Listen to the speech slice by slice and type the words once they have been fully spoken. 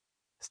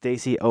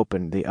Stacy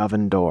opened the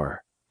oven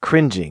door,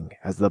 cringing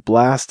as the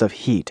blast of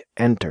heat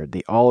entered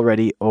the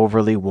already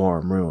overly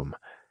warm room.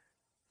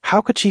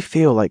 How could she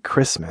feel like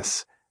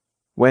Christmas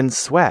when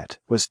sweat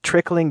was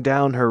trickling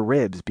down her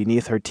ribs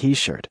beneath her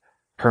t-shirt?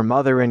 Her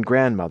mother and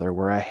grandmother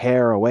were a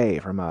hair away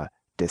from a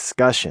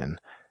discussion.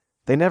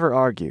 They never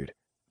argued,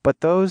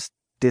 but those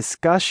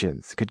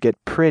discussions could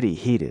get pretty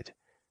heated.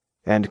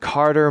 And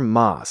Carter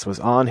Moss was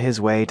on his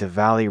way to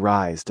Valley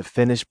Rise to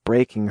finish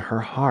breaking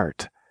her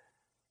heart.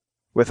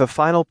 With a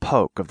final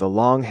poke of the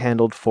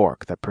long-handled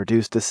fork that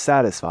produced a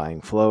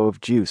satisfying flow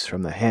of juice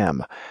from the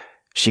ham,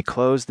 she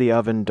closed the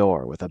oven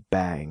door with a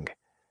bang.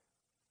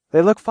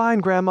 "They look fine,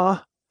 Grandma.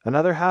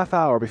 Another half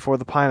hour before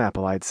the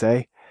pineapple, I'd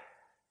say."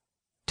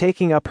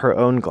 Taking up her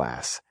own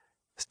glass,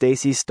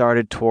 Stacy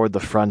started toward the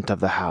front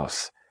of the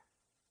house.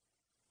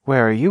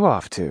 "Where are you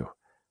off to?"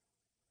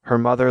 Her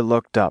mother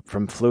looked up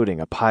from fluting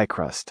a pie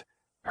crust,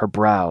 her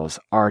brows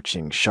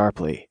arching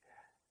sharply.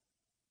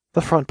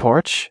 "The front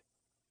porch."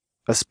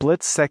 A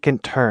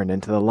split-second turn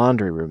into the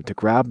laundry room to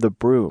grab the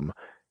broom,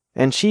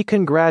 and she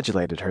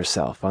congratulated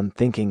herself on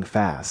thinking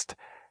fast.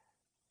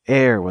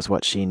 Air was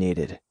what she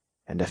needed,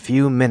 and a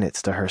few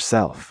minutes to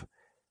herself.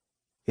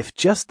 If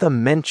just the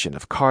mention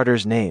of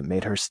Carter's name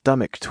made her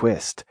stomach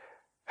twist,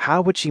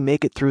 how would she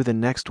make it through the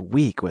next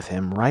week with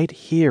him right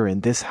here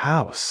in this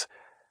house?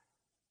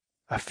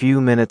 A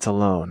few minutes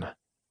alone,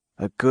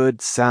 a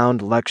good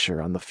sound lecture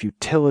on the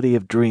futility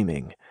of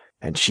dreaming,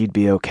 and she'd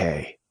be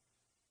okay.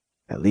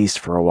 At least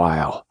for a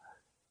while.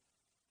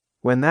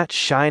 When that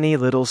shiny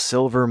little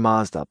silver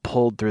Mazda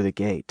pulled through the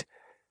gate,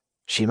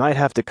 she might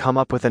have to come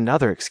up with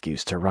another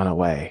excuse to run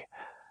away.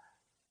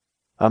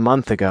 A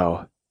month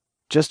ago,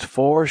 just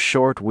 4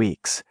 short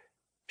weeks,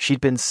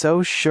 she'd been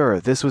so sure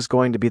this was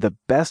going to be the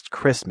best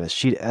Christmas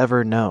she'd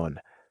ever known.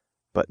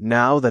 But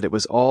now that it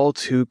was all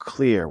too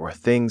clear where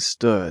things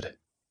stood,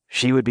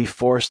 she would be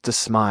forced to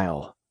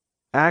smile,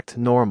 act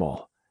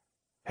normal,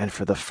 and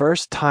for the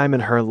first time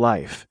in her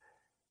life,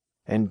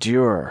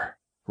 endure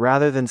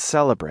rather than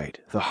celebrate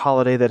the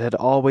holiday that had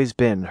always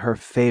been her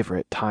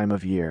favorite time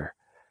of year.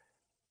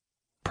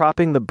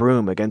 Propping the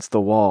broom against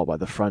the wall by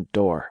the front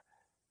door,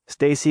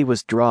 Stacy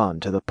was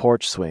drawn to the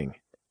porch swing,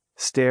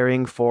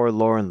 staring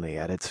forlornly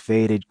at its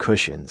faded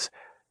cushions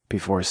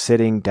before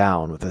sitting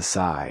down with a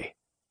sigh.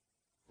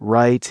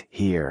 Right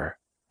here,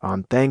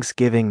 on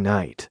Thanksgiving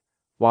night,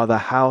 while the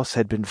house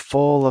had been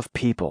full of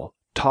people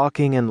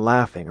talking and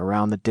laughing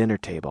around the dinner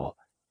table,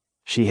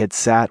 she had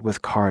sat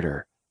with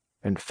Carter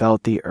and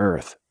felt the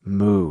earth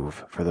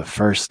move for the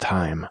first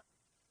time.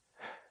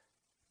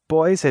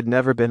 Boys had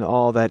never been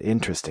all that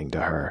interesting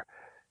to her.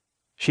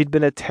 She'd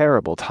been a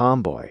terrible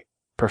tomboy,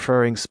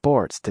 preferring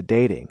sports to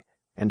dating,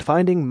 and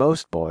finding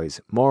most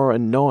boys more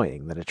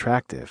annoying than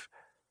attractive.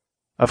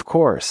 Of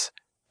course,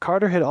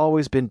 Carter had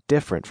always been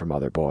different from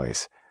other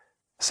boys.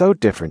 So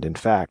different, in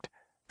fact,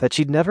 that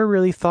she'd never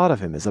really thought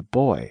of him as a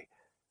boy.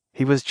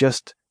 He was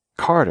just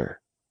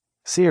Carter,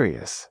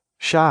 serious,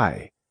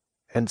 shy,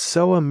 and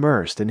so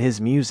immersed in his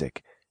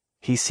music,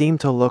 he seemed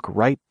to look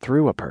right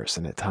through a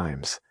person at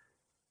times.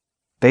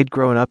 They'd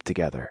grown up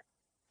together,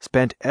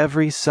 spent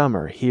every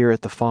summer here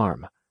at the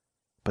farm,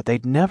 but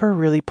they'd never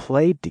really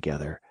played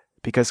together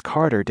because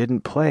Carter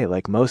didn't play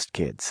like most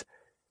kids.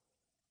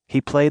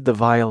 He played the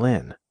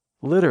violin,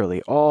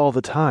 literally all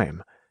the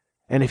time,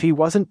 and if he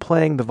wasn't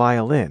playing the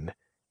violin,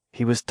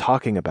 he was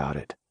talking about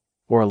it,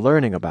 or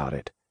learning about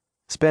it,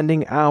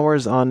 spending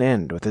hours on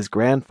end with his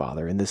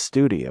grandfather in the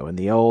studio in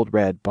the old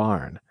red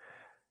barn.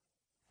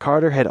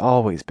 Carter had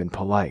always been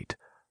polite,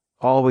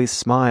 always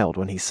smiled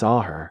when he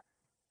saw her.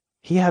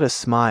 He had a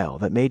smile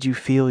that made you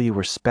feel you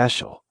were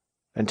special,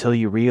 until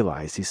you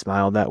realized he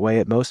smiled that way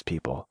at most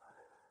people.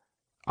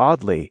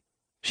 Oddly,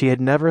 she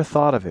had never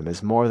thought of him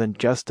as more than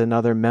just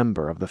another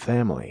member of the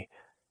family,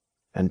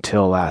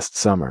 until last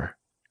summer.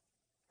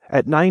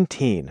 At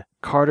 19,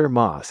 Carter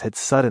Moss had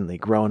suddenly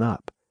grown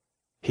up.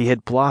 He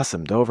had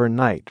blossomed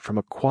overnight from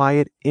a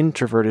quiet,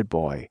 introverted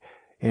boy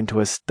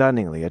into a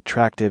stunningly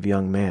attractive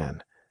young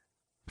man.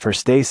 For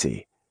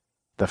Stacy,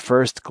 the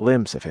first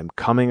glimpse of him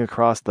coming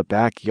across the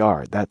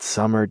backyard that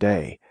summer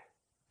day,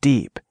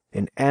 deep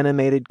in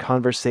animated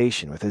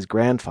conversation with his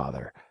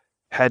grandfather,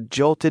 had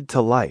jolted to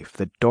life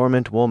the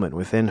dormant woman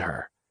within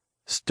her,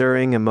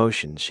 stirring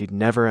emotions she'd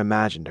never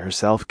imagined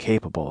herself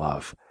capable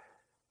of.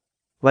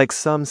 Like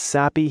some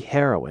sappy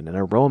heroine in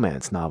a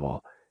romance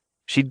novel,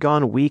 she'd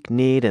gone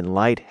weak-kneed and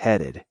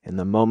light-headed in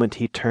the moment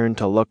he turned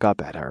to look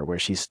up at her where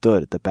she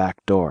stood at the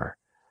back door,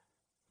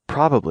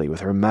 probably with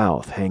her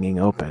mouth hanging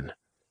open.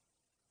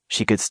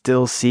 She could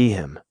still see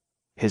him,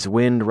 his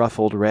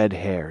wind-ruffled red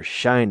hair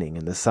shining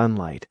in the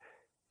sunlight,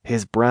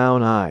 his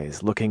brown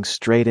eyes looking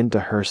straight into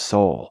her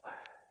soul,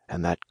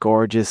 and that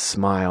gorgeous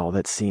smile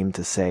that seemed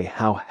to say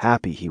how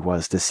happy he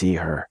was to see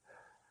her.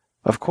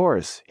 Of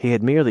course, he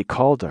had merely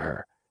called to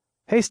her,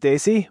 "Hey,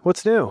 Stacy,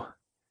 what's new?"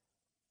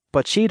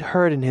 But she'd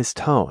heard in his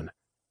tone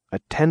a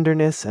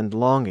tenderness and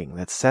longing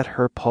that set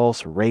her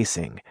pulse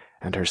racing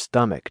and her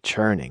stomach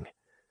churning.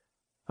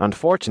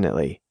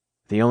 Unfortunately,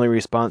 the only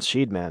response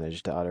she'd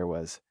managed to utter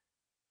was,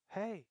 "Hey."